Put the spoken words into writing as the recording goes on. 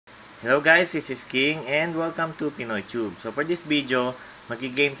Hello guys, this is King and welcome to Pinoytube. So for this video,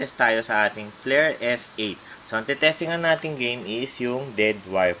 mag-game test tayo sa ating Flare S8. So ang testingan nating game is yung Dead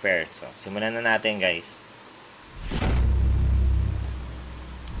Warfare. So simulan na natin guys.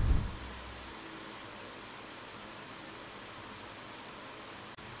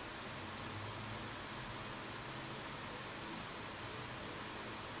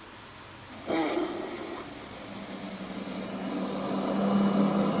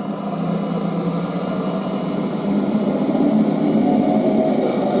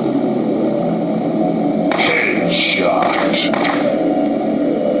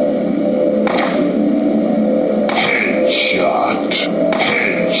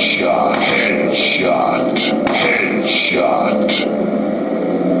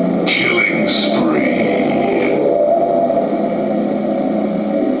 Killing spree.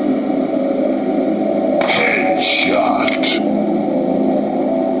 Headshot.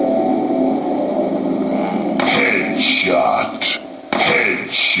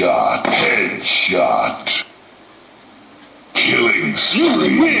 Headshot. Headshot. Headshot. Killing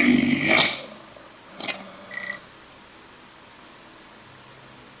spree.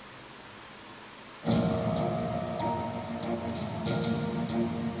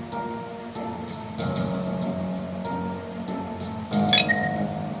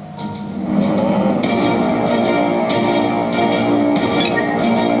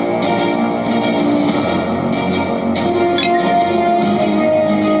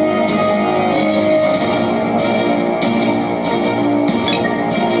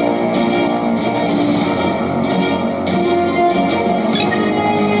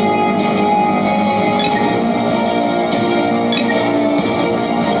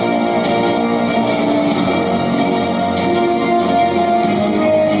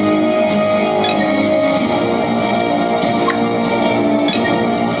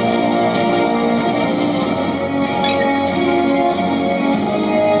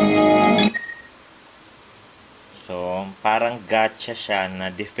 So parang gacha siya na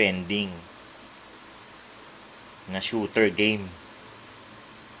defending na shooter game.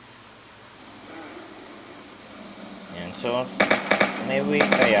 Yan. So may way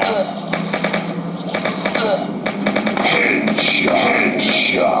kaya Headshot.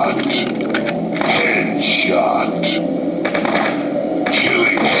 Headshot.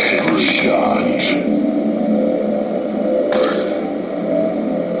 Killing headshot.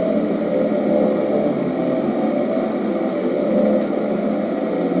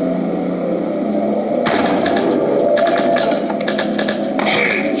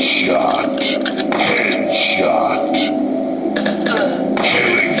 Headshot. Headshot.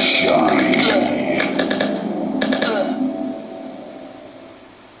 Killing shot.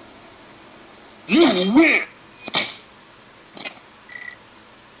 You win!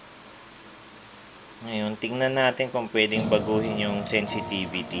 Ngayon, tingnan natin kung pwedeng baguhin yung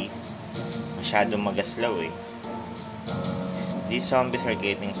sensitivity. Masyadong magaslaw eh. These zombies are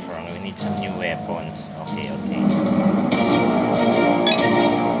getting strong. We need some new weapons. Okay.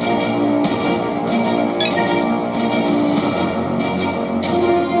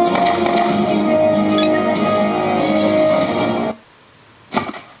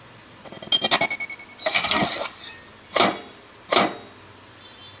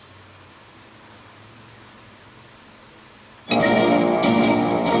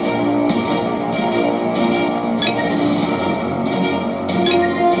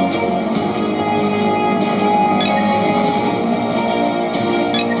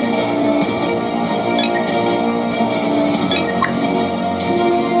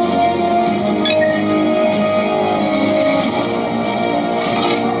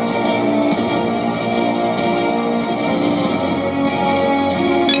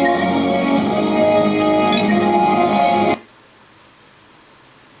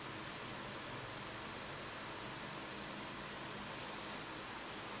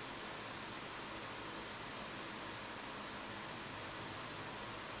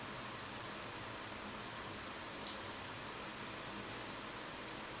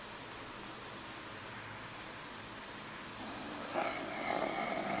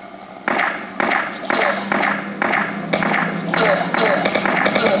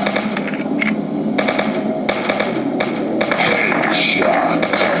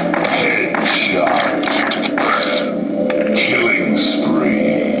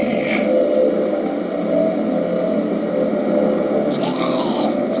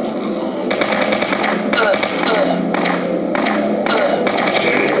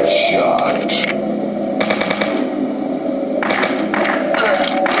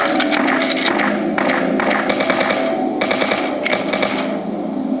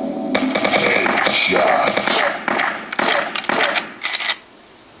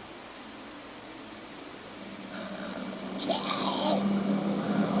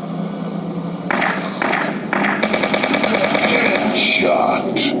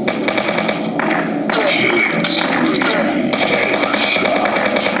 Headshot. Killing spree. Headshot.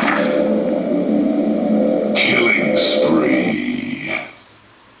 Killing spree.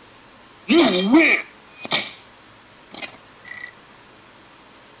 You win!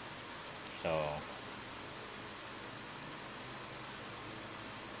 So,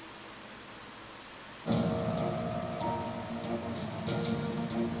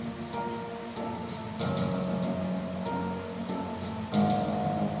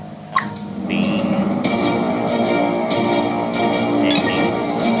 campaign settings.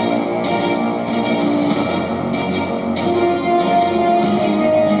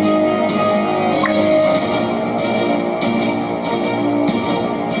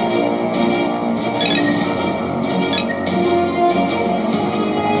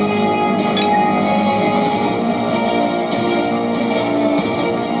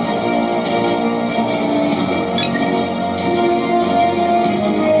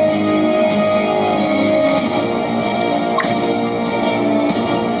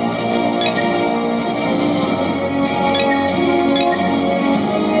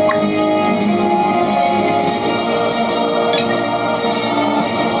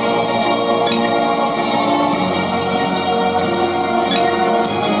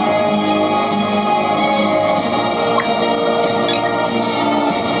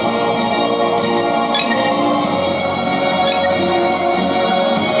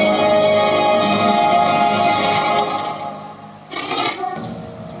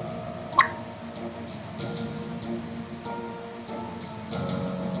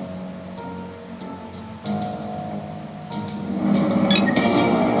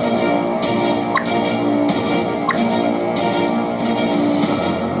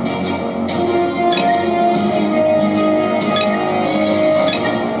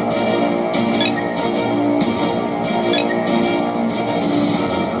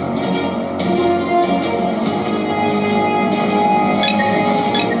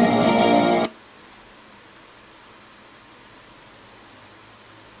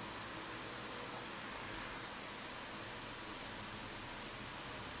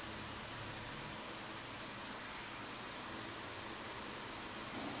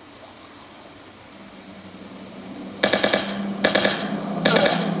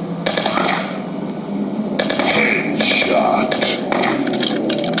 Headshot.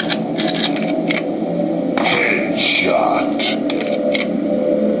 Headshot.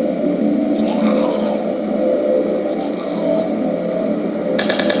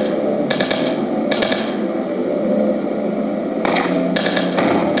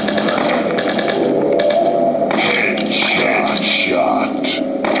 Headshot. Shot.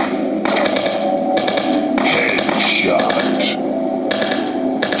 Headshot.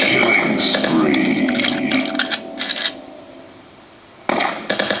 Killing spree.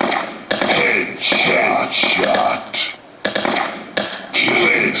 Headshot. Shot.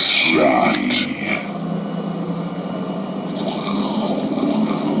 Killing spree.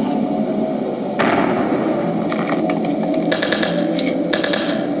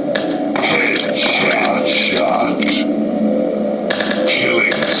 Headshot. Shot.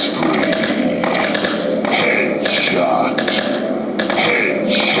 Killing spree. Headshot.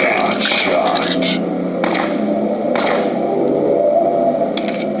 Headshot. Shot.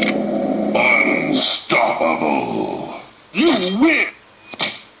 Unstoppable. You win!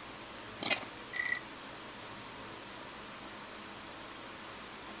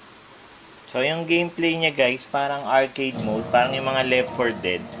 So, yung gameplay niya guys, parang arcade mode, parang yung mga Left 4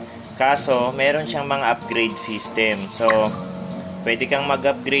 Dead. Kaso, meron siyang mga upgrade system. So, pwede kang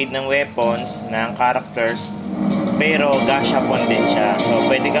mag-upgrade ng weapons, ng characters, pero gashapon din siya. So,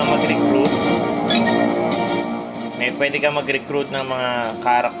 pwede kang mag-recruit. Pwede kang mag-recruit ng mga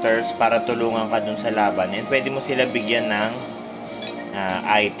characters para tulungan ka dun sa laban. And pwede mo sila bigyan ng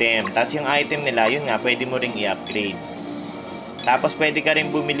item. Tapos yung item nila, yun nga, pwede mo ring i-upgrade. Tapos pwede ka rin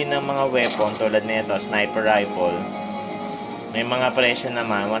bumili ng mga weapon tulad nito, sniper rifle. May mga presyo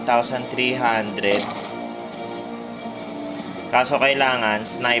naman, 1,300. Kaso kailangan,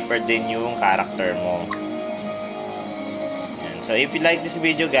 sniper din yung character mo. Yan. So if you like this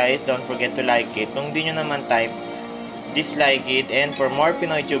video guys, don't forget to like it. Kung di nyo naman type, dislike it. And for more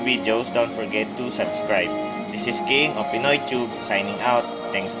Pinoytube videos, don't forget to subscribe. This is King of Pinoytube signing out.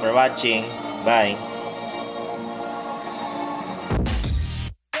 Thanks for watching. Bye!